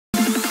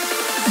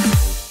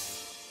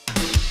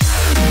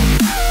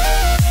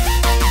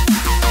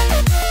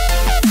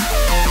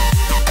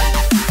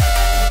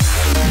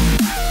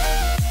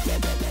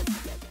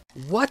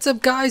What's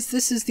up, guys?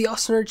 This is the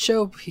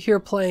FallenRedZeo here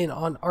playing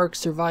on ARK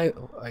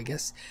Survival. I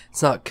guess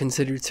it's not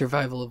considered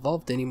Survival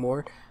Evolved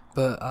anymore,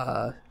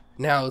 but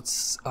now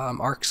it's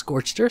ARK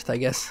Scorched Earth, I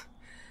guess.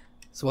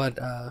 It's what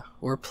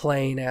we're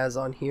playing as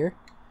on here.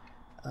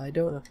 I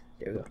don't know.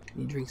 There we go.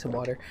 You drink some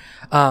water.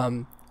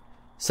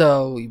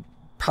 So you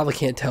probably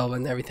can't tell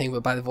and everything,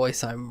 but by the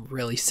voice, I'm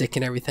really sick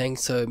and everything,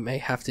 so I may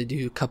have to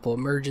do a couple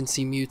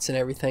emergency mutes and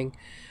everything.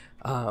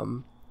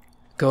 Going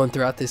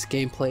throughout this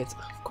gameplay,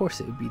 of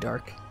course it would be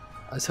dark.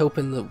 I was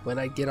hoping that when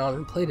I get on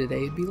and play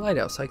today, it'd be light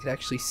out so I could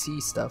actually see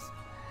stuff.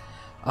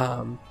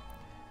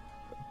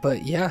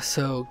 But yeah,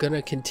 so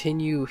gonna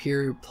continue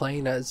here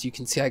playing. As you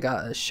can see, I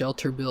got a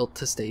shelter built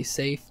to stay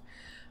safe.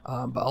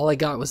 But all I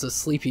got was a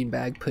sleeping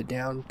bag put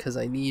down because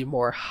I need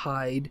more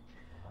hide.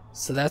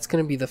 So that's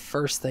gonna be the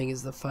first thing,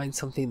 is to find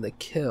something to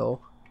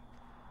kill.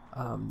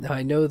 Now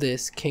I know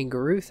this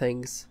kangaroo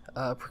thing's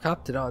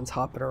Procoptodon's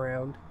hopping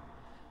around.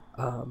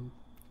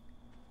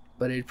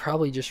 But it'd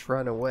probably just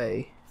run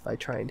away if I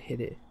try and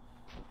hit it.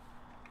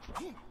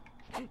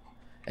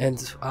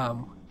 And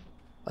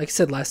like I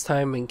said last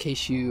time, in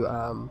case you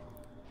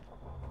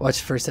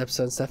watched the first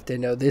episode and stuff,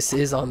 didn't know, this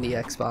is on the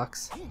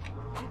Xbox.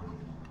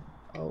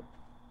 Oh,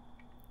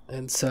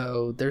 and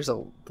so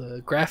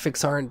the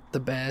graphics aren't the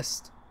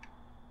best.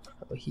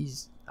 Oh,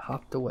 he's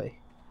hopped away.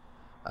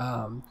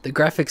 The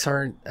graphics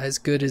aren't as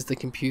good as the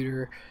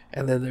computer,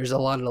 and then there's a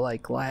lot of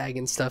like lag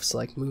and stuff, so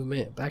like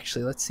movement. But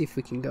actually, let's see if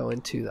we can go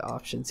into the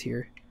options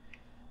here.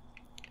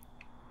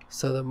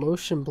 So the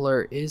motion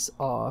blur is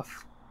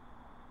off.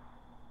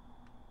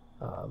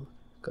 Go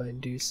ahead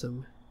and do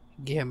some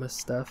gamma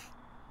stuff.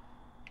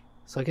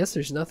 So I guess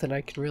there's nothing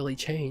I can really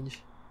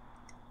change.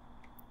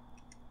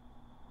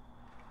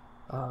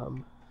 I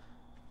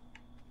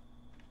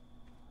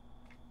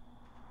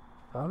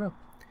don't know.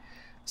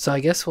 So I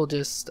guess we'll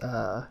just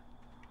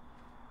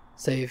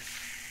save.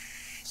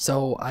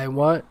 So I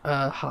want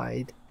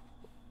hide.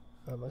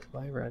 Am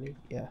I running?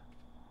 Yeah.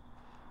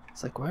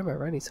 It's like, why am I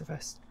running so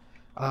fast?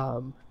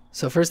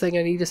 So first thing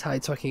I need is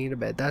hide so I can get to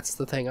bed. That's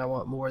the thing I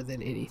want more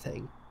than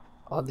anything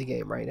on the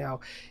game right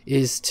now,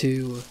 is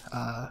to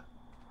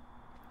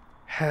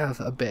have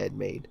a bed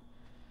made.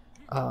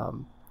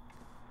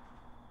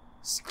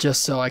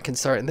 Just so I can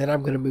start, and then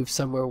I'm going to move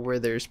somewhere where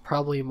there's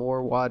probably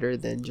more water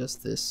than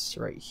just this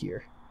right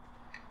here.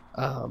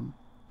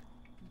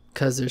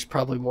 Because there's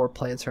probably more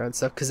plants around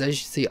stuff. Because as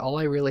you see, all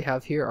I really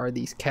have here are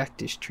these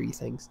cactus tree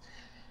things,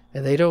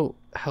 and they don't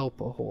help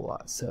a whole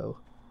lot. So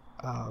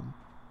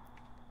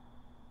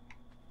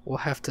we'll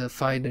have to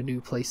find a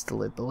new place to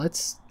live. But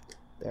let's,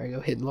 there I go,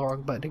 hitting the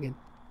wrong button again.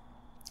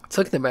 Let's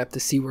look at the map to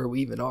see where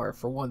we even are,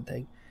 for one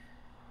thing.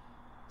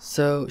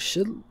 So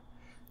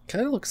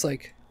kind of looks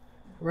like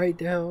right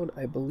down,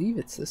 I believe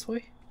it's this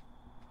way.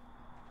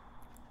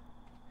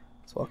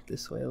 Let's walk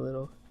this way a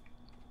little.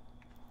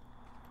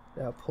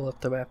 Now pull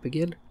up the map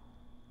again.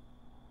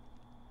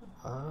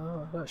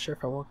 I'm not sure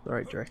if I'm walking the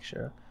right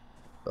direction.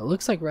 But it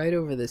looks like right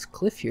over this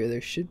cliff here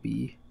there should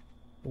be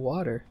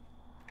water.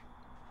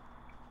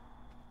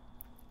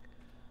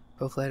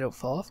 Hopefully I don't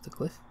fall off the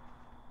cliff.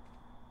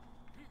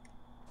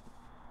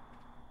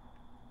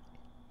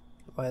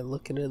 Am I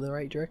looking in the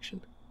right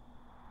direction?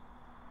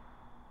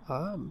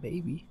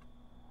 Maybe.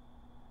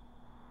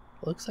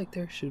 Looks like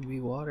there should be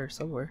water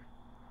somewhere.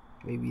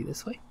 Maybe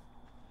this way?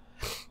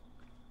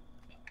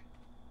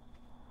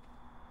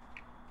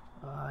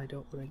 I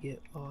don't want to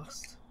get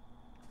lost.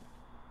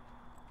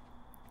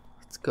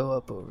 Let's go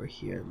up over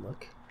here and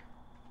look.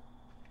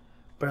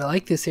 But I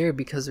like this area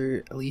because there,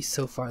 at least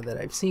so far that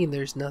I've seen,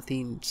 there's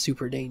nothing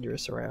super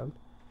dangerous around.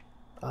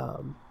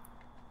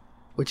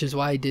 Which is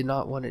why I did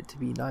not want it to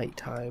be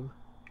nighttime.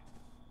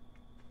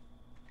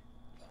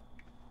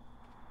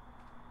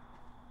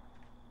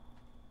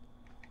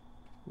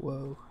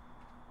 Whoa.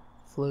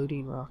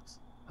 Floating rocks.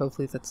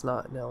 Hopefully that's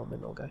not an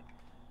elemental guy.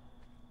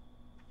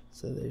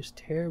 So there's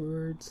terror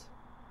birds.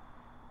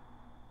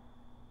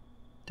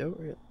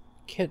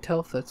 Can't tell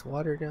if that's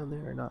water down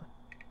there or not.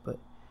 But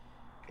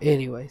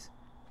anyways.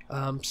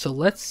 So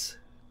let's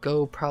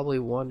go probably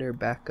wander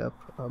back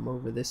up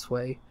over this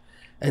way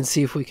and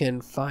see if we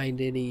can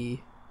find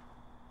any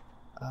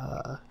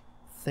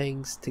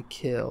things to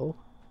kill.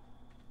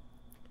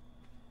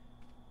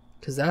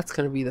 Because that's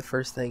going to be the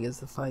first thing, is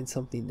to find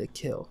something to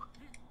kill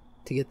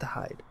to get the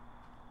hide.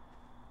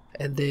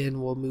 And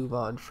then we'll move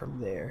on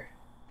from there.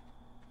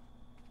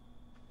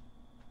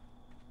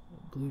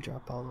 Blue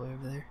drop all the way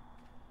over there.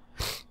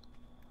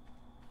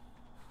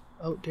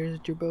 Oh, there's a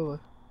jerboa.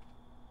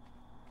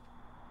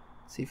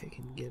 See if I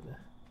can get a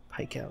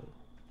pike out.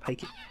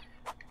 Pike it.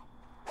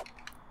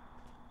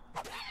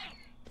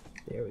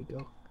 There we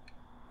go.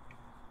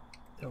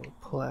 Then we'll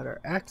pull out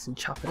our axe and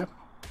chop it up.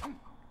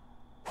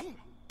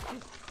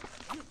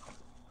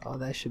 Oh,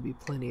 that should be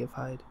plenty of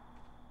hide.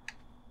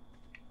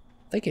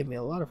 They gave me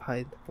a lot of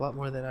hide, a lot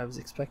more than I was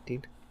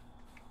expecting.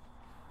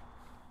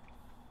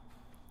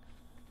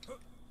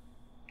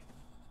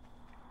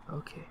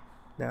 Okay,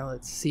 now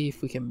let's see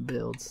if we can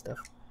build stuff.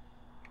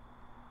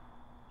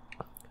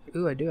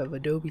 Ooh, I do have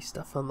Adobe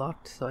stuff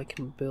unlocked, so I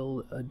can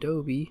build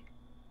Adobe.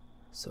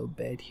 So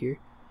bed here.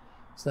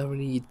 So now we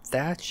need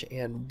thatch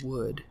and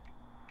wood.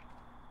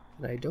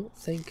 And I don't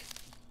think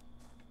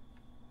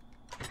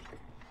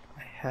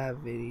I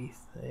have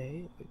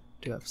anything. I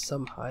do have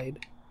some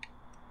hide.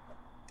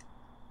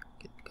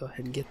 Go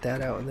ahead and get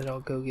that out, and then I'll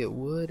go get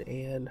wood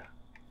and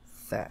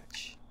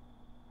thatch.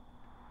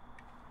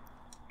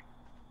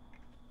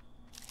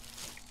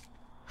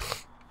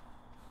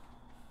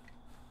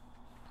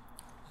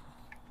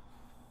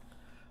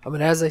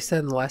 And as I said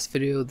in the last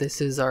video,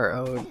 this is our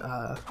own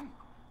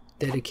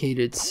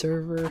dedicated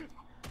server.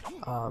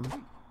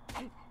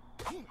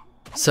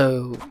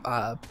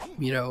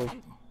 You know,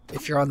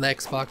 if you're on the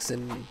Xbox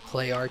and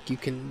play ARK, you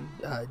can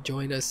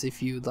join us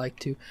if you'd like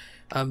to.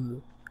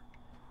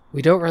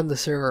 We don't run the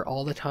server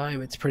all the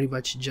time. It's pretty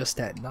much just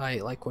at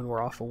night, like when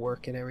we're off of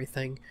work and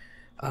everything.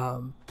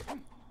 But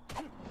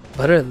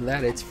other than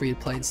that, it's free to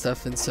play and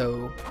stuff. And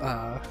so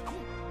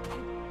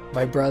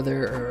my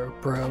brother, or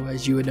bro,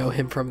 as you would know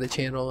him from the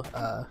channel,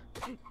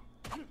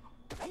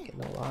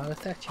 getting a lot of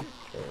thatching.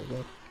 There we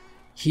go.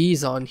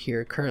 He's on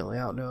here currently.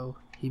 I don't know.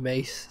 He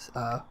may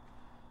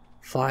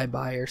fly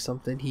by or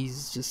something.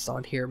 He's just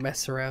on here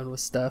messing around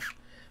with stuff.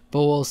 But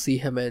we'll see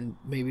him and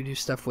maybe do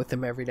stuff with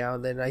him every now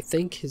and then. I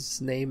think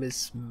his name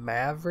is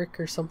Maverick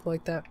or something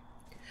like that.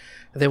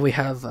 And then we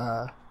have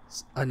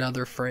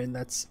another friend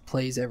that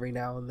plays every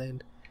now and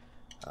then.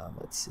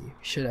 Let's see. We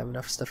should have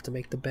enough stuff to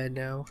make the bed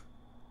now.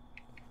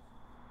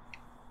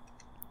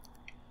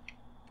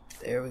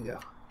 There we go.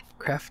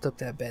 Craft up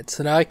that bed.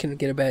 So now I can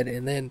get a bed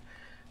and then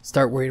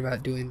start worrying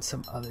about doing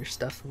some other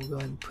stuff. We'll go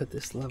ahead and put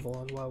this level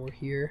on while we're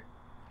here.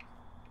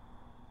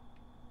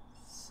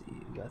 Let's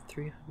see, we got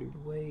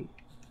 300 weight.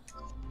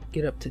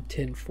 Get up to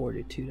 10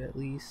 fortitude at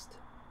least.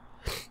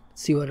 Let's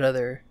see what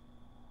other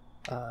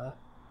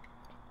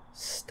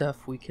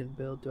stuff we can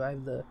build. Do I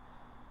have the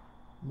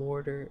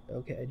mortar?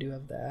 Okay, I do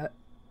have that.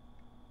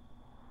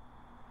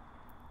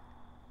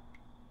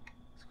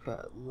 Let's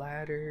got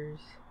ladders.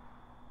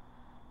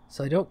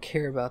 So I don't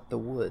care about the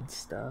wood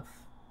stuff.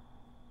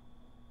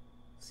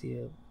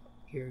 See,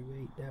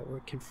 irrigate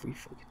network and free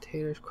flow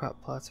containers,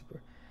 crop plots.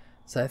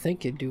 So I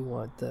think you do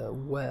want the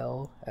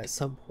well at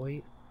some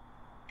point.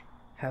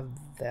 Have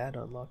that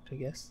unlocked, I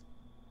guess.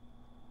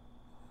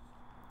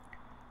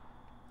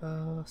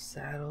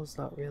 Saddles,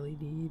 not really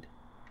need.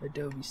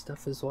 Adobe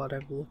stuff is what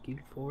I'm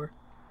looking for.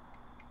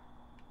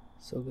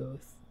 So go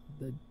with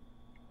the...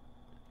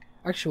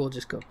 Actually, we'll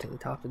just go up to the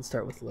top and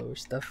start with lower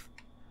stuff.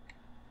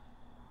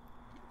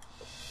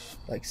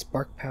 Like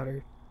spark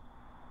powder.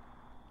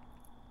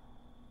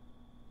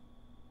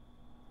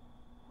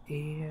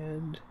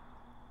 And...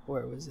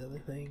 where was the other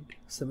thing?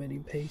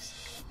 Cementing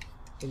paste.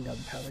 And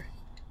gunpowder.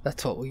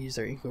 That's what we'll use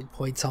our Ingram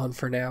points on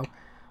for now.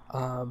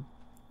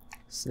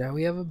 So now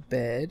we have a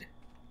bed.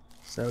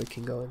 So we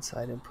can go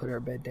inside and put our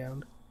bed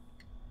down.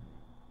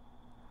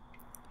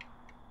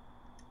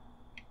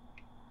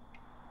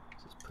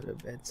 Just put a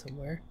bed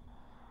somewhere.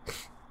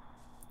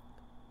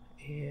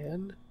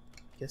 And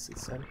I guess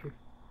it's down here.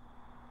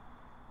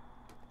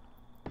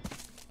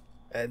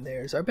 And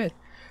there's our bed.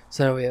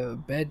 So now we have a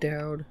bed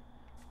down.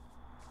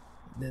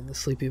 And then the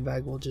sleeping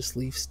bag we'll just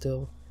leave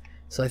still.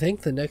 So I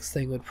think the next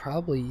thing would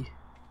probably...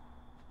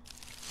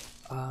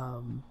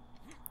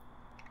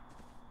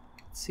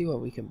 let's see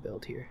what we can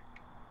build here.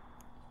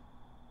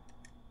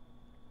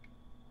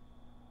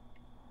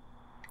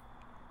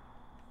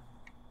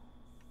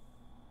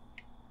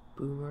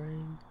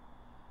 Boomerang.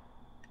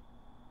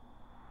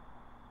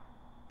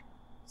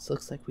 This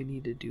looks like we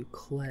need to do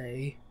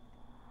clay.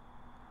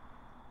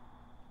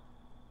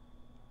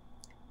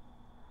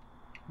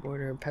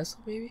 Mortar and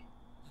pestle maybe?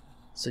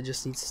 So it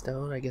just needs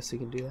stone. I guess we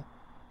can do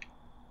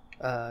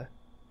that.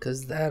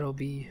 Because that'll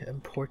be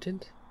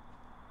important.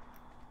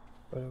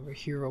 Run over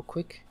here real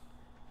quick.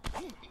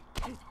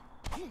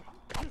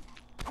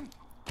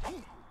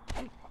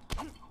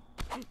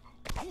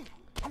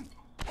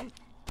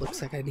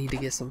 Looks like I need to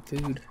get some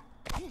food.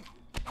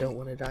 Don't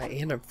want to die.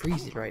 And I'm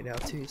freezing right now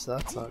too, so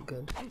that's not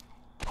good.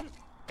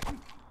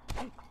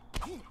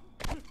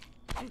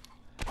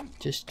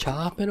 Just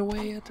chopping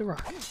away at the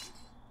rock.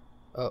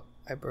 Oh,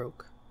 I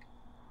broke.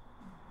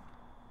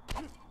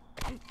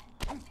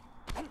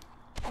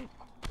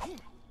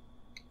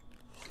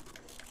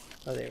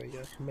 Oh, there we go.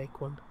 I can make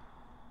one.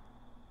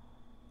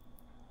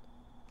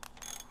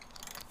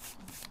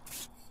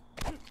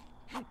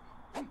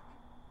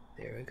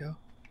 There we go.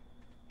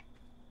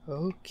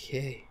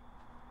 Okay.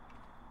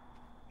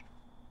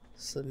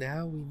 So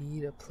now we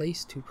need a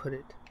place to put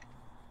it.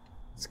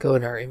 Let's go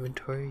in our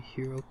inventory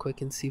here real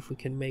quick and see if we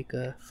can make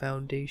a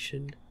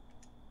foundation.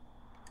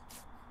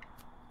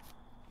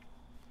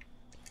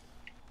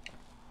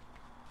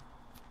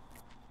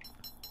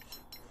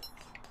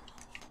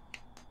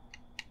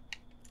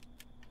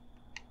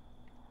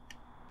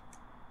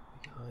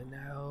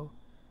 Now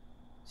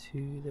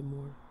to the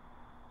more...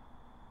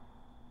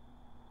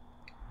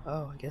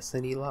 Oh, I guess I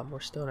need a lot more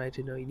stone. I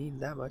didn't know you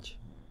needed that much.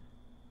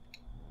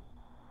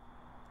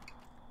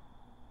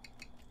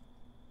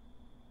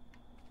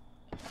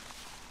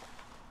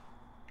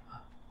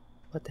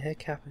 What the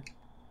heck happened?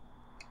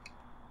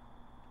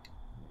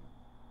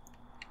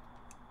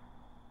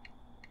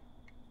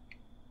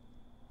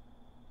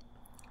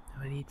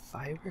 Do I need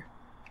fiber?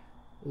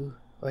 Ooh,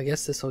 well, I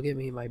guess this will give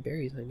me my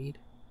berries I need,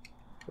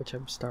 which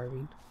I'm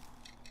starving.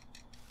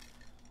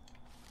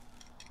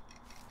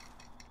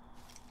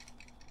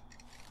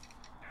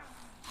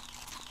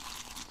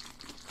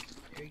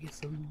 Here, get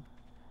some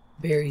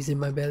berries in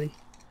my belly.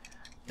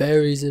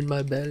 Berries in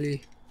my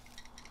belly.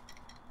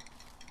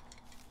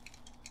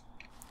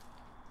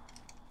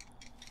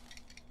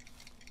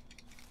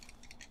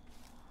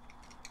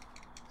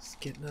 It's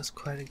getting us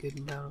quite a good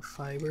amount of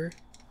fiber.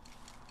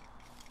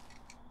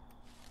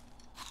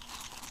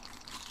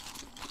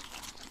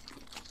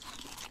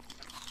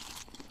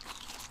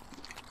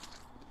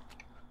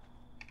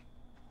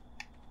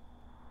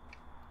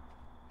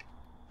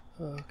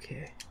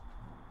 Okay.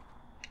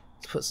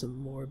 Let's put some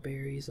more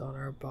berries on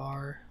our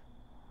bar.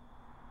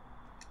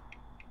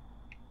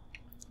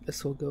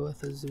 This will go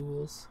with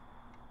azules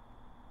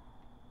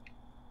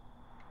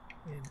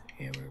and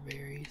amber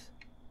berries.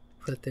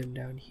 Put them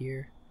down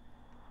here.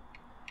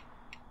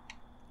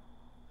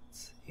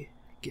 Let's see.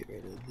 Get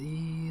rid of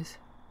these.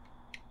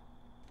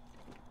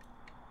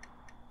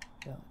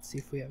 Now let's see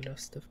if we have enough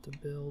stuff to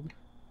build.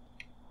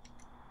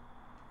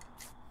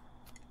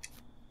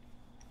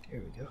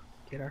 Here we go.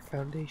 Get our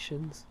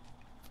foundations.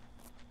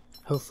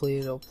 Hopefully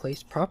it'll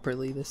place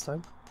properly this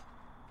time.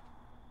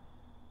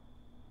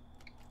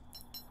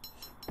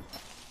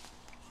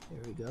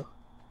 There we go.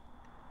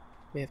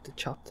 May have to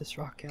chop this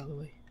rock out of the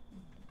way.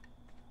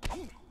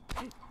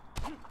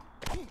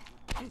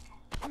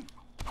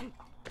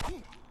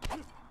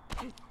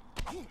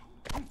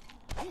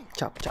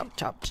 Chop, chop,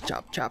 chop,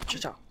 chop, chop, chop,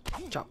 chop,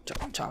 chop,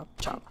 chop, chop,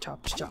 chop, chop,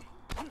 chop,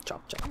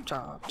 chop, chop,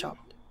 chop, chop.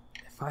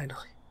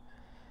 Finally.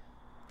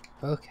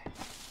 Okay.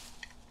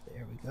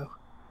 There we go.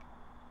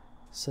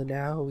 So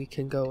now we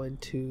can go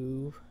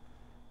into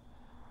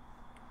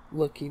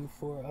looking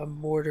for a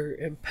mortar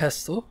and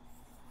pestle.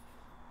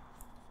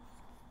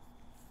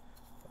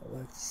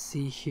 Let's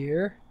see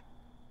here.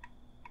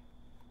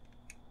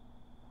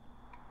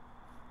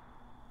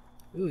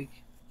 Ooh, we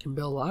can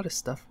build a lot of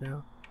stuff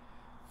now.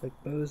 Like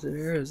bows and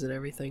arrows and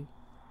everything.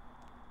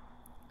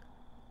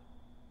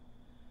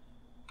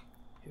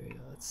 Here we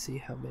go. Let's see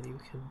how many we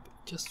can.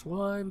 Just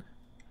one.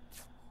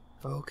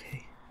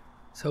 Okay.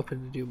 I was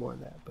hoping to do more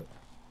than that, but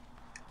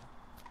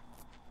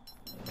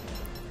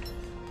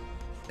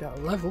got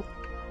a level.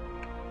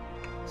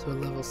 So we're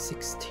level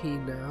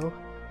 16 now.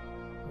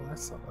 Well,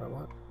 that's not what I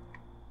want.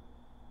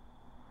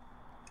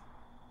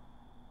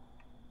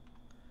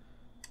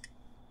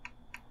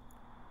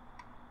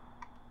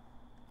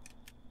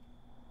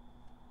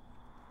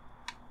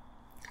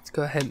 Let's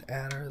go ahead and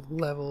add our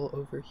level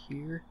over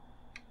here.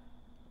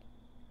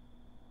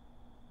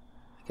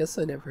 I guess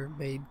I never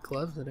made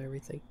gloves and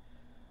everything.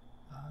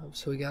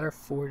 So we got our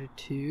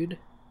fortitude.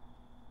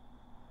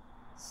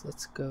 So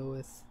let's go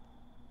with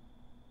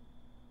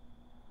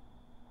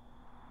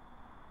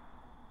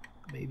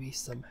maybe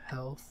some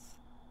health.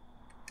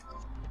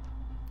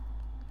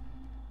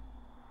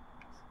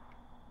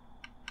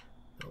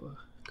 We'll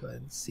go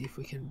ahead and see if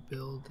we can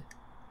build.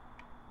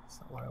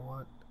 That's not what I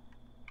want.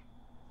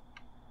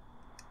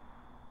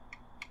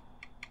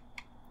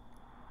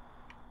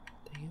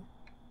 Dang it.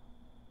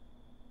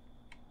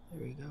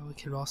 There we go. We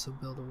can also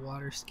build a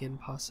water skin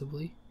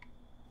possibly.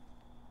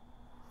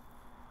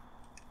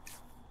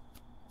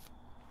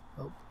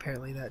 Oh,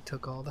 apparently that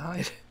took all the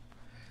hide.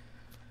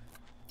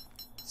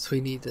 So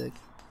we need to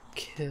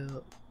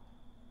kill.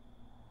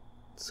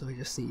 So we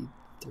just need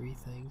 3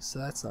 things. So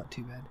that's not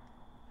too bad.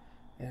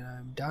 And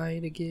I'm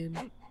dying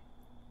again.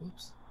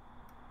 Whoops.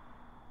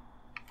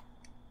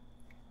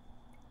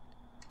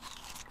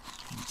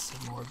 Need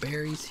some more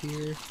berries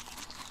here.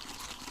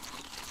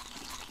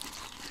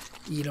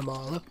 Eat them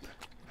all up.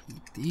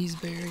 Eat these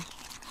berries.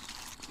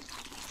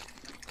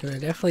 I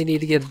definitely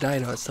need to get a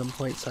dino at some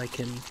point so I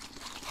can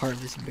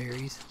harvest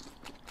berries.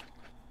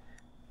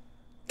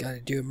 Gotta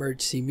do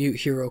emergency mute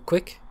here real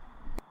quick.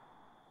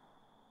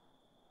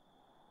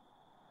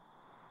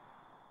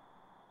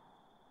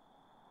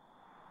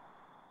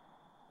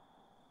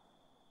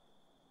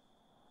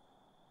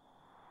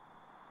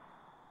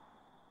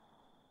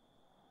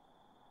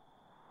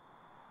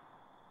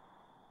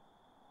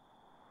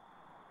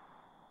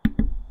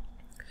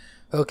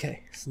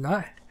 Okay, it's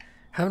not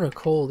having a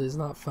cold is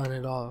not fun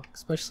at all,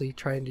 especially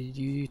trying to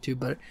do YouTube,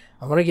 but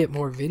I want to get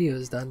more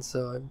videos done,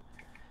 so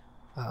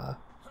I'm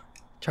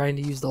trying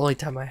to use the only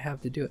time I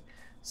have to do it.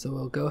 So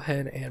we'll go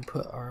ahead and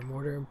put our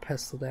mortar and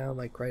pestle down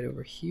like right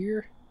over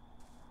here.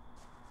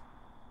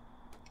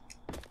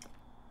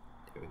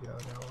 There we go.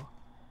 Now we'll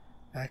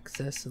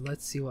access and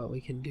let's see what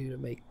we can do to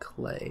make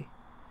clay.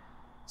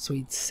 So we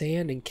need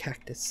sand and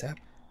cactus sap.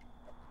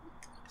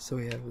 So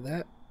we have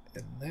that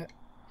and that.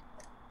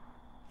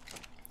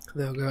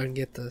 Then we'll go ahead and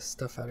get the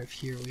stuff out of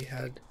here we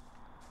had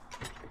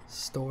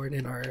stored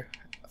in our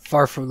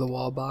far from the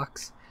wall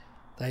box.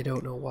 I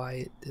don't know why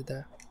it did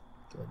that.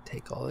 Go ahead and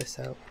take all this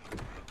out.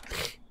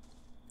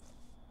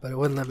 But it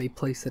wouldn't let me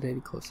place it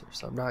any closer,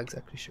 so I'm not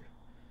exactly sure.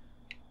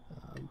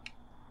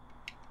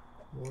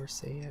 More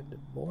sand and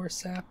more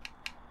sap.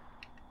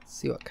 Let's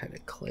see what kind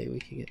of clay we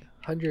can get.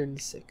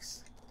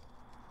 106.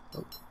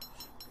 Oh.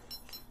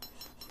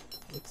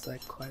 Looks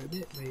like quite a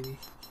bit, maybe.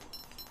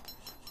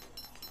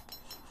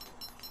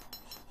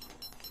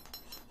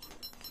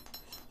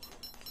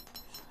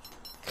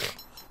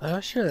 I'm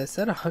not sure. That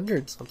said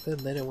 100 something,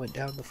 then it went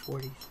down to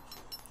 40.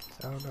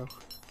 So I don't know.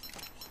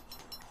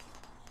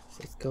 So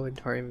let's go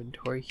into our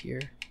inventory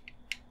here.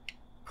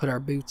 Put our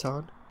boots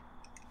on.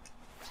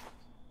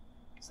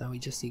 So now we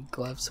just need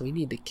gloves, so we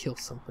need to kill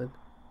something.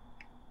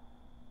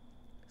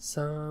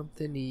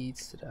 Something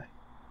needs to die.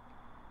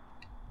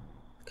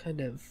 Kind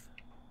of.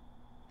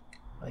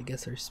 I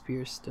guess our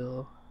spear's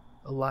still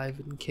alive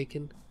and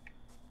kicking.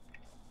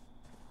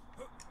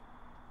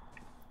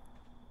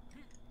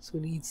 So we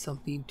need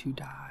something to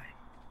die.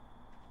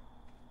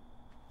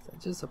 Is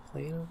that just a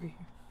plane over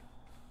here?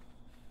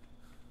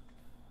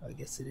 I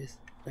guess it is.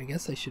 I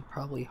guess I should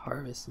probably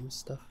harvest some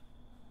stuff,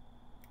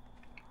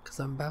 because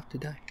I'm about to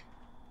die.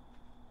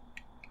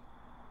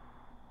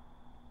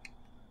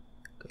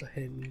 Go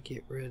ahead and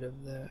get rid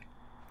of that.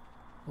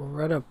 We'll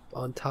run up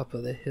on top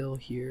of the hill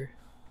here.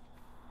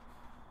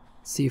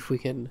 See if we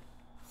can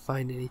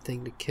find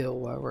anything to kill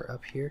while we're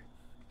up here.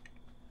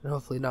 And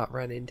hopefully not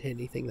run into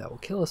anything that will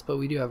kill us, but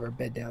we do have our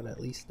bed down at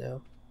least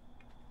now.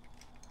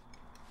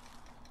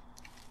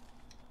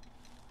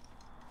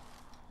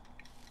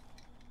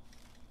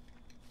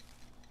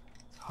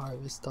 Let's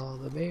harvest all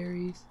the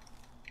berries.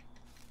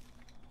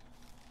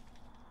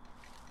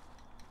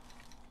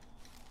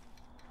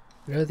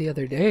 I know the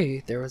other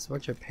day there was a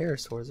bunch of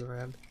parasaurs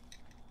around.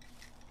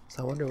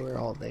 So I wonder where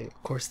all they,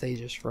 of course they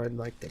just run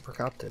like the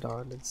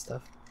Procoptodon and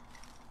stuff.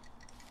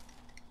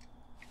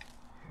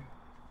 Here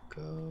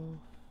we go.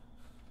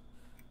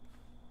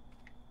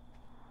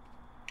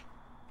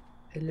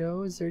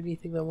 Hello, is there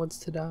anything that wants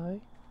to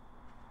die?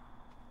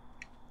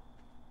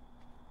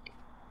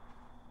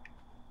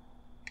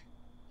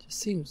 Just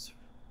seems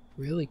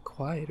really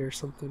quiet or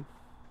something.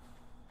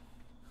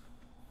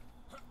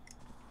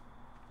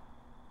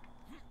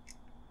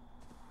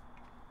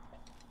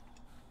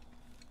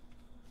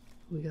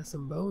 We got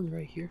some bones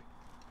right here.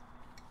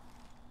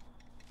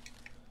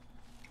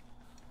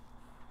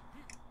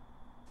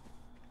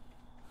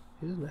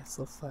 Here's a nice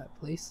little flat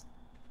place.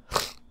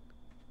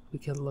 We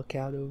can look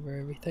out over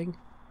everything.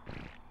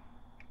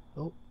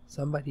 Oh,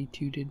 somebody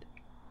tooted.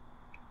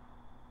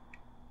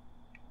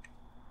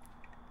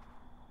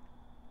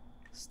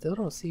 Still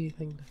don't see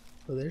anything.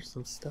 Oh, there's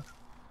some stuff.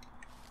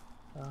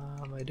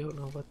 I don't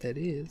know what that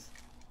is.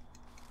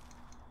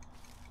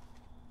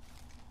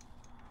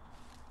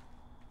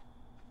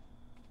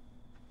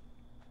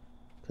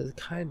 Because it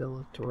kind of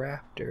looked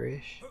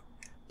raptor-ish.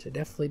 So I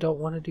definitely don't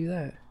want to do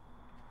that.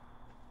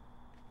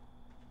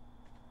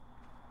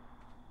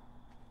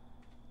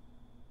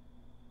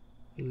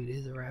 Ooh, it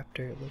is a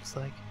raptor, it looks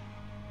like.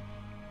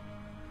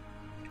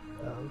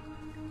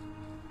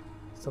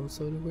 Some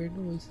sort of weird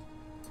noise.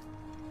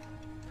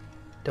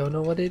 Don't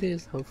know what it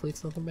is. Hopefully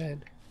it's nothing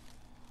bad.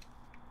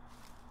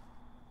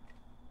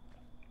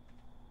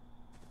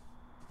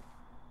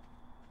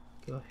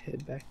 Go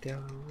head back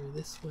down over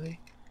this way.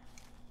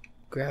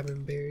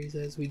 Grabbing berries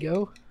as we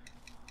go.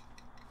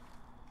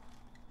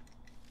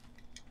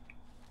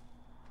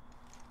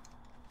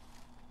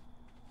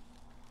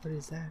 What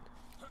is that?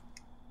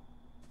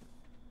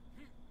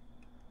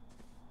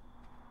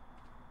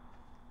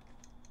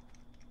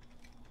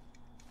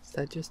 Is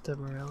that just a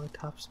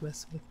Morellatops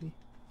messing with me?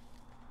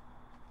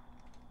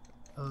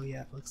 Oh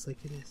yeah, it looks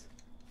like it is.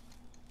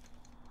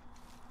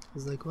 I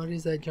was like, what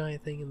is that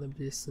giant thing in the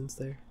distance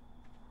there?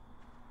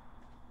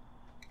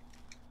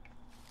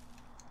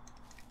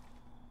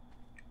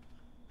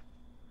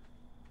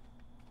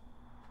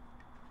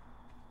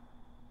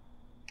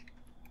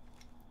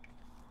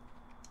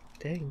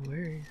 Dang,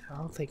 where? I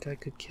don't think I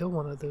could kill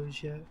one of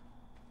those yet.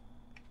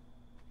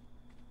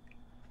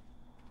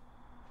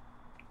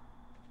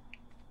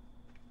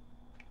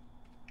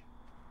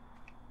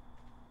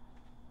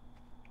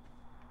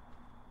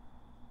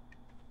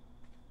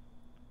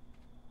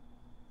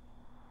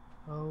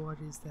 Oh, what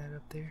is that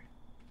up there?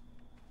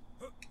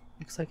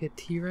 Looks like a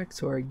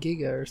T-Rex or a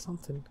Giga or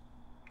something.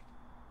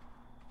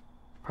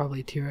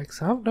 Probably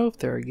T-Rex. I don't know if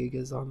there are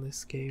Gigas on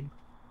this game.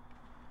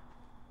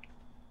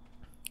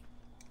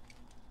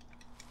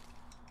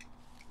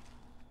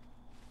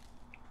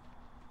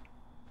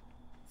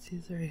 See,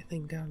 is there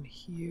anything down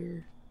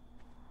here?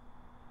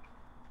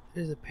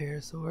 There's a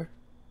parasaur.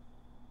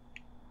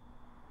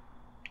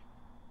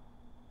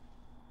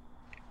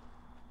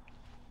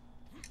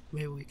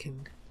 Maybe we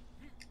can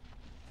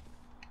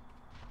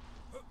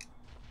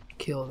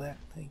kill that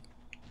thing.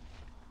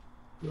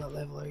 What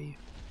level are you?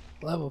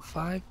 Level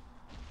 5?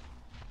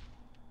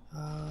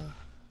 I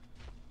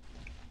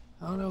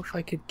don't know if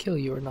I could kill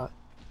you or not.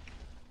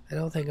 I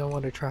don't think I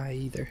want to try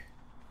either.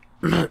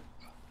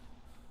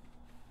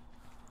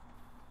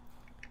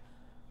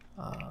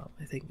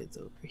 I think it's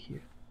over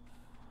here.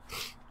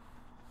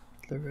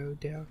 The road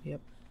down,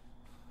 yep.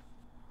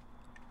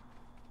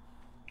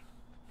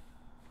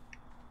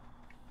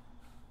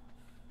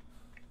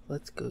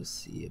 Let's go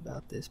see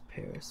about this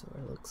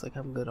parasaur. Looks like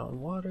I'm good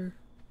on water.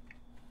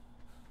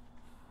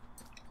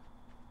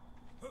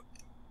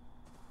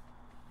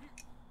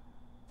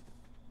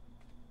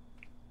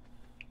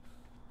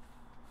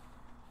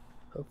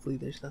 Hopefully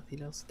there's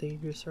nothing else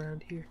dangerous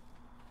around here.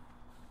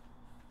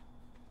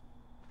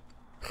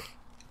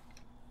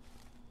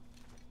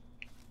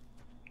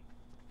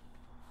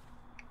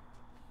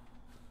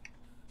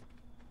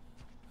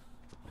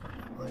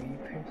 Are you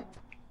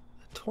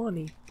a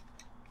 20?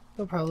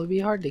 It'll probably be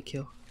hard to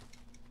kill.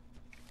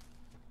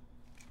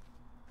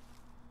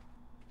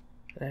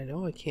 And I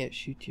know I can't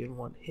shoot you in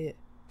one hit.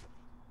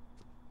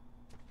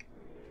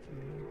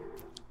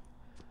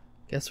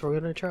 Guess we're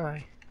gonna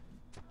try.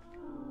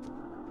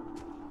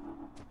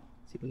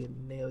 See if we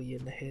can nail you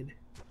in the head.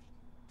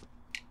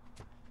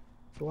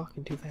 You're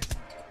walking too fast.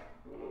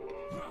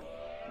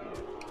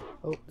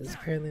 Oh, this is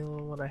apparently the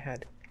only one I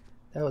had.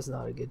 That was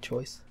not a good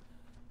choice.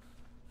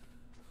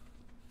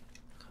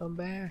 Come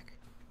back.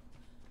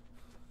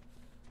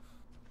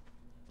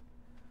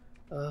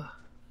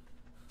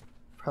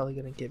 Probably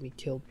gonna get me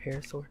killed,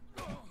 parasaur.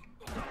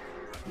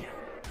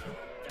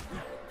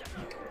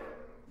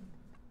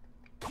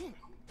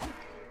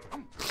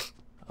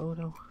 Oh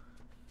no.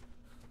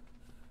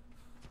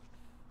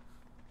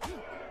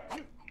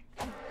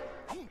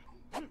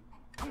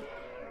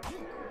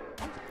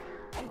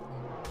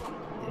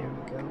 There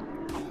we go.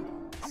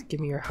 Just give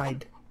me your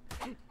hide.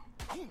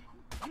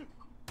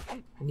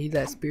 I need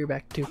that spear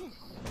back too.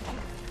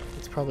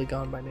 It's probably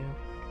gone by now.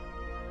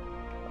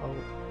 Oh.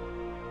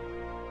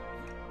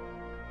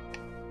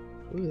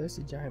 Ooh, that's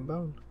a giant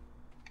bone.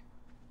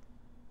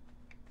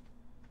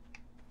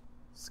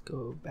 Let's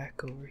go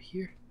back over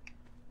here.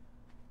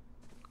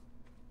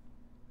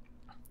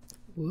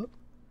 Whoop.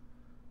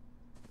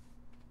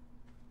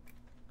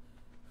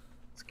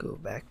 Let's go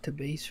back to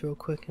base real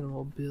quick and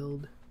we'll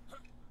build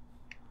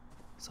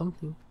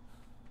something.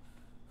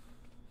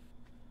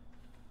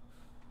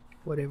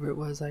 Whatever it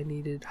was I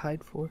needed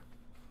hide for.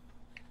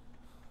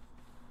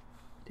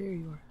 There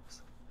you are.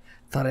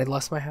 Thought I'd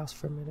lost my house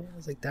for a minute. I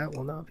was like, that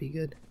will not be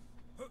good.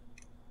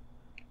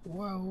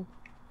 Whoa.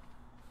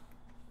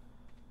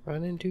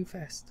 Running too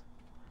fast.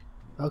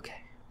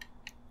 Okay.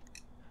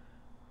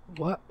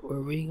 What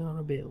were we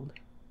gonna build?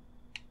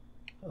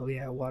 Oh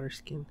yeah, water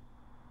skin.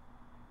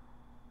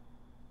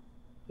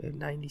 We have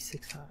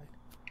 96 hide.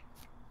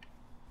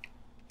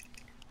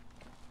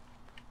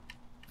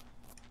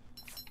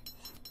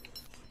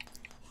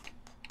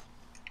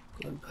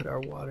 Go ahead and put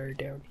our water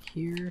down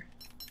here.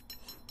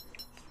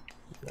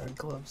 Put our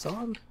gloves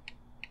on.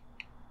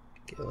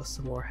 Give us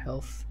some more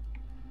health.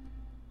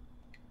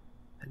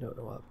 I don't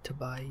know what to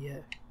buy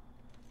yet.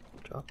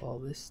 Drop all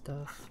this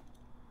stuff.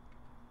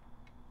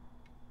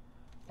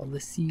 All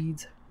the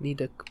seeds. Need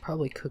to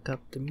probably cook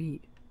up the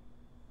meat.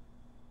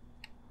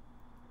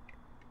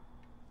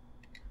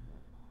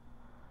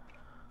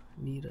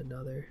 Need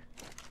another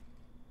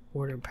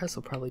mortar and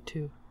pestle probably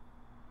too.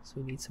 So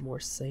we need some more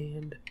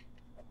sand.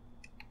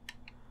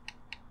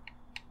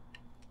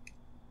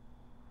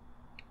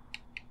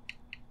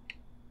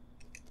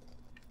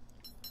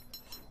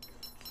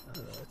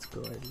 Let's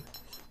go ahead and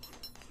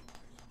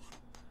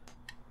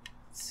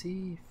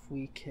see if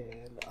we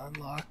can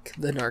unlock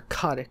the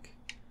narcotic.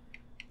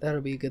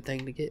 That'll be a good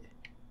thing to get.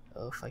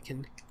 Oh, if I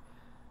can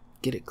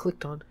get it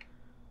clicked on.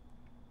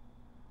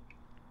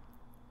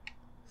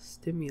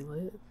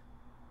 Stimulant.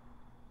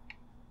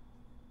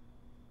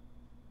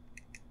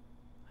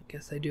 I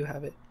guess I do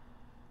have it.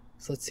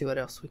 So let's see what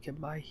else we can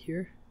buy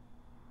here.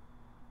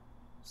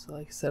 So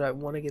like I said, I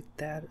want to get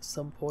that at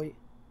some point.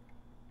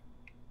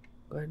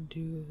 Go ahead and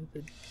do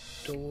the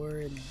door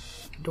and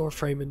door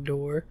frame and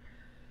door.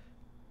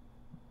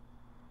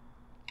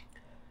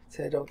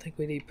 So I don't think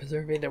we need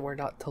preserving and we're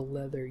not to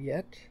leather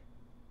yet.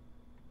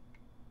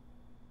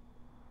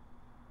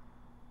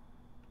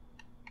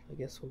 I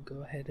guess we'll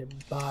go ahead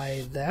and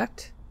buy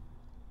that.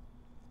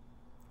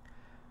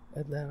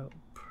 And then,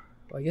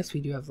 well, I guess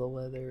we do have the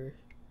leather,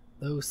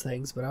 those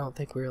things, but I don't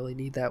think we really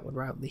need that when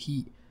we're out in the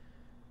heat.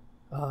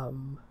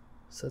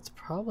 So that's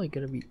probably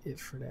going to be it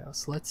for now.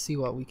 So let's see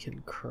what we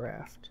can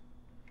craft.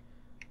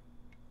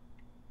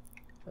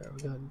 There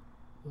we go.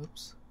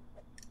 Whoops.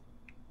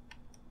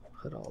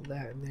 Put all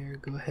that in there.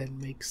 Go ahead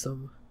and make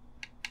some.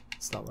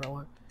 That's not what I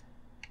want.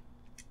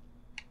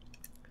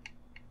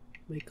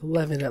 Make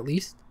 11 at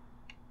least.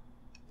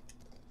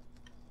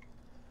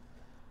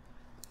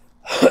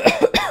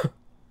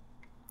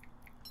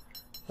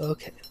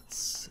 Okay,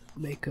 let's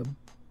make a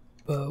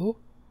bow.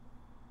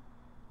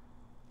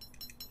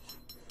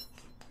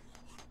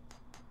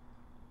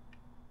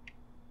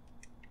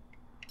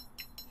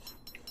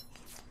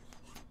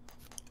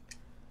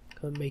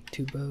 Go and make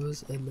 2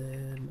 bows and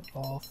then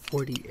all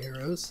 40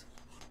 arrows.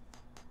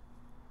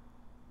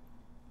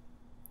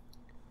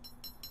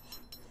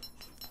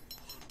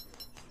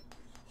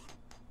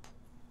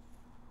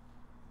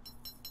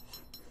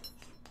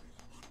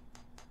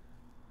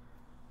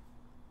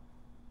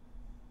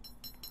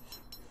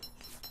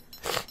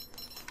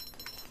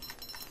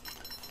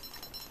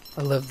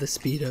 I love the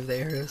speed of the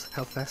arrows,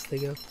 how fast they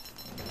go.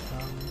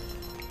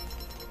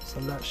 So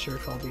I'm not sure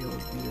if I'll be able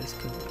to do this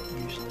because it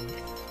usually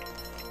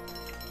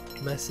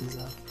messes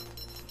up.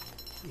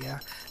 Yeah,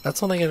 that's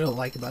one thing I don't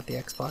like about the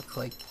Xbox.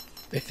 Like,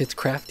 if it's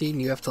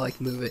crafting, you have to like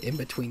move it in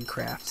between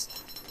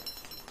crafts.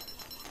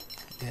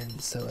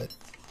 And so it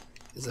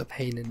is a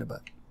pain in the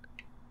butt.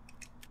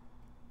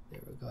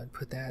 There we go, and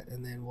put that,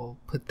 and then we'll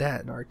put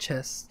that in our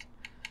chest.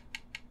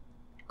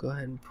 Go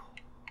ahead and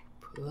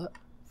pull up,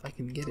 if I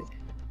can get it.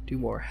 Do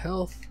more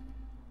health.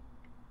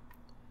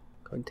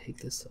 Go and take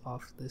this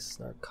off this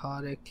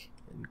narcotic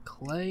and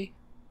clay.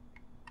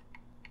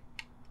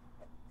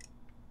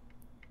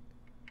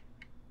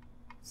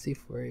 See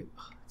if we're,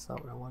 it's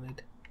not what I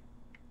wanted.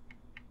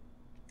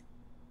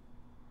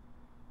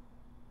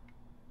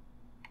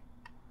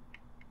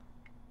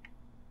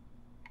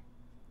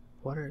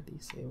 What are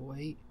these? Say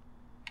wait.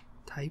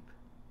 Type.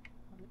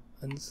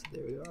 There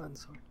we go.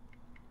 Unsort.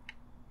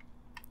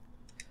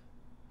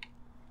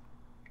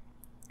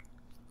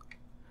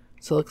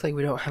 So it looks like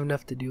we don't have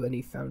enough to do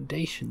any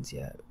foundations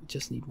yet. We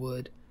just need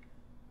wood.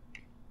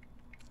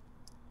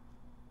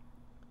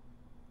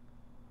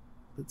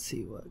 Let's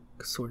see, what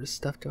sort of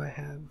stuff do I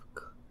have?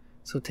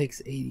 So it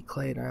takes 80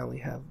 clay and I only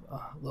have a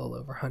little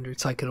over 100,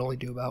 so I could only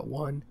do about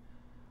 1.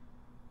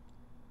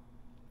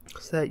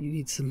 So that you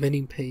need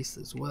cementing paste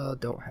as well.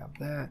 Don't have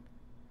that.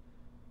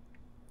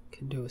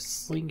 Can do a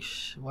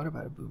slingshot. What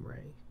about a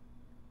boomerang?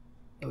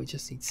 Oh, we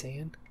just need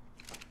sand.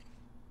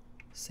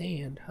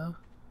 Sand, huh?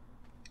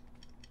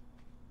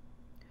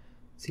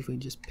 See if we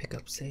can just pick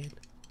up sand.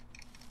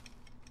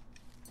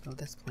 Oh,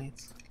 that's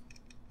plants.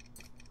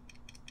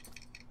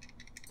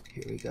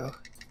 Here we go.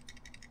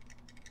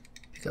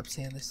 Pick up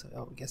sand this way.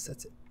 Oh, I guess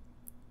that's it.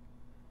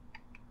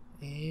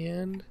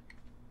 And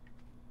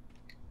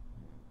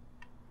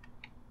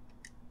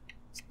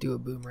let's do a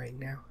boomerang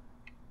now.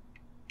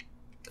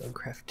 Go and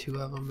craft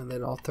 2 of them, and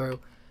then I'll throw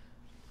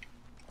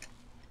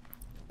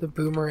the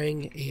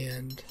boomerang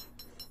and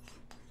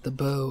the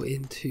bow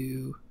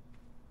into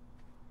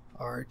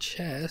our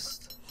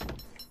chest,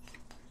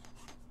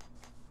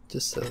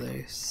 just so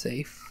they're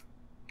safe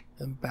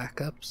and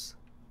backups.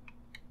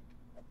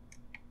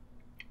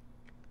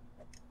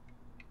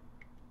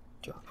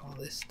 Drop all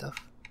this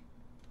stuff.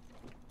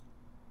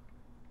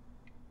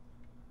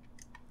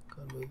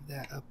 Go and move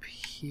that up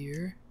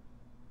here.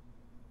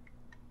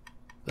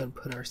 Go and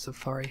put our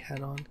safari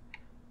hat on.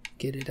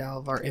 Get it out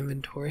of our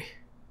inventory.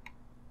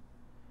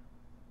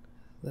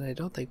 Then I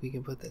don't think we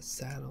can put that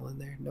saddle in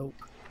there. Nope.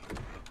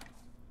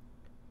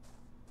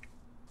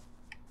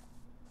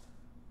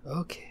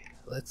 Okay,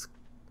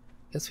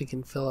 guess we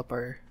can fill up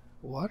our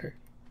water.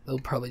 It'll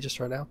probably just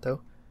run out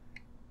though.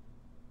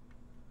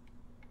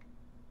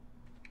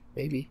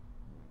 Maybe.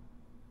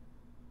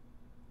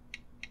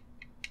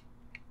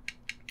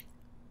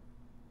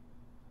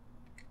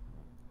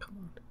 Come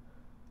on.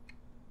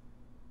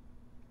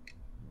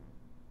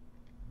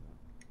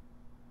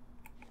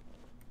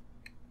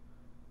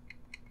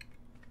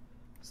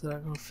 Is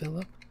that gonna fill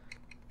up?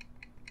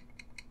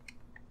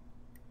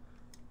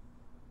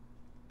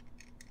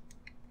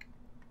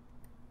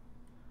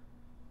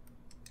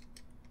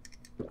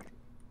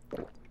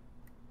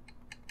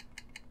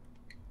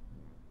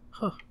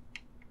 Huh.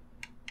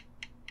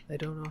 I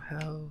don't know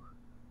how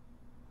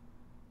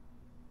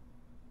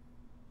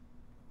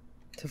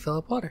to fill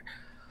up water.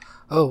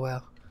 Oh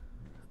well.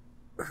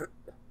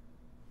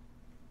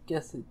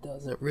 Guess it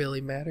doesn't really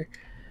matter.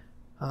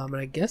 And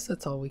I guess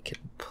that's all we can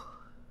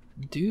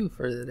do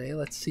for the day.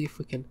 Let's see if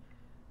we can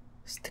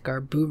stick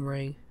our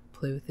boomerang,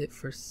 play with it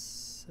for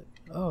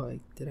oh,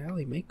 did I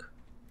only make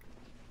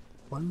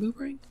 1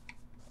 boomerang?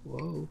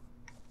 Whoa.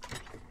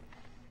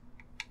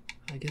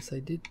 I guess I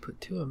did put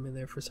 2 of them in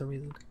there for some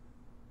reason.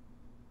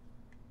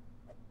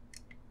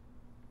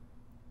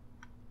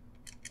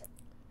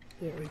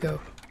 There we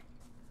go.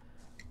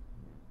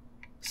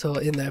 So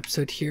in the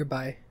episode here,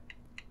 by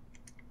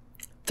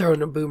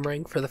throwing a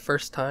boomerang for the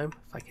first time,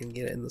 if I can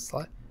get it in the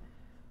slot.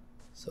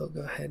 So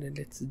go ahead and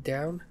it's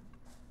down.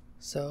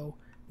 So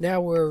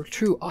now we're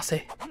true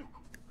Ase.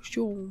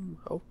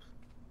 Oh.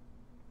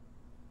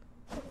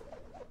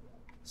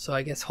 So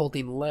I guess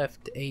holding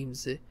left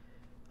aims it.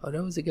 Oh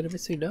no, is it gonna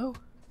miss me? No.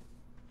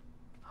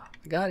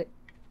 I got it.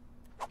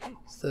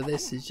 So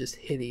this is just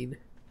hitting.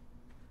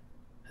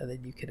 And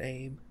then you can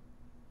aim.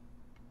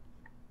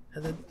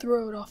 And then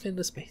throw it off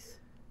into space.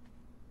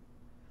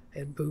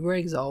 And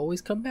boomerangs always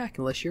come back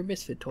unless you're a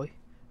misfit toy.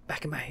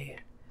 Back in my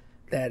hand.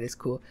 That is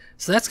cool.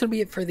 So that's going to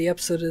be it for the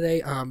episode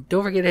today.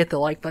 Don't forget to hit the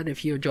like button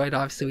if you enjoyed.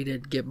 Obviously, we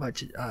didn't get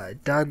much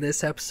done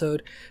this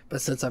episode.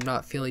 But since I'm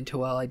not feeling too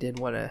well, I didn't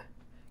want to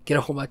get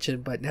a whole bunch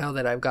in. But now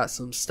that I've got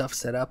some stuff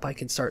set up, I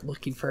can start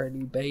looking for a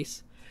new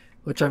base.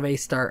 Which I may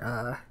start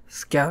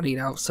scouting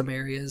out some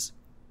areas.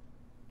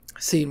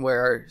 Seeing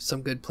where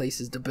some good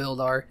places to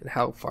build are. And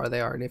how far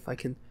they are. And if I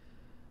can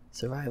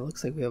survive. It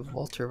looks like we have a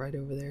vulture right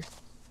over there.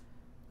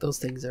 Those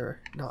things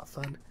are not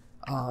fun.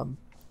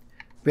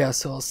 Yeah,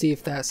 so I'll see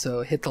if that,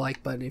 so hit the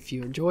like button if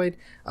you enjoyed.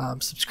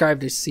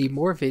 Subscribe to see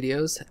more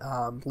videos.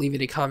 Leave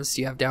any comments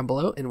you have down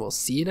below, and we'll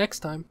see you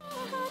next time.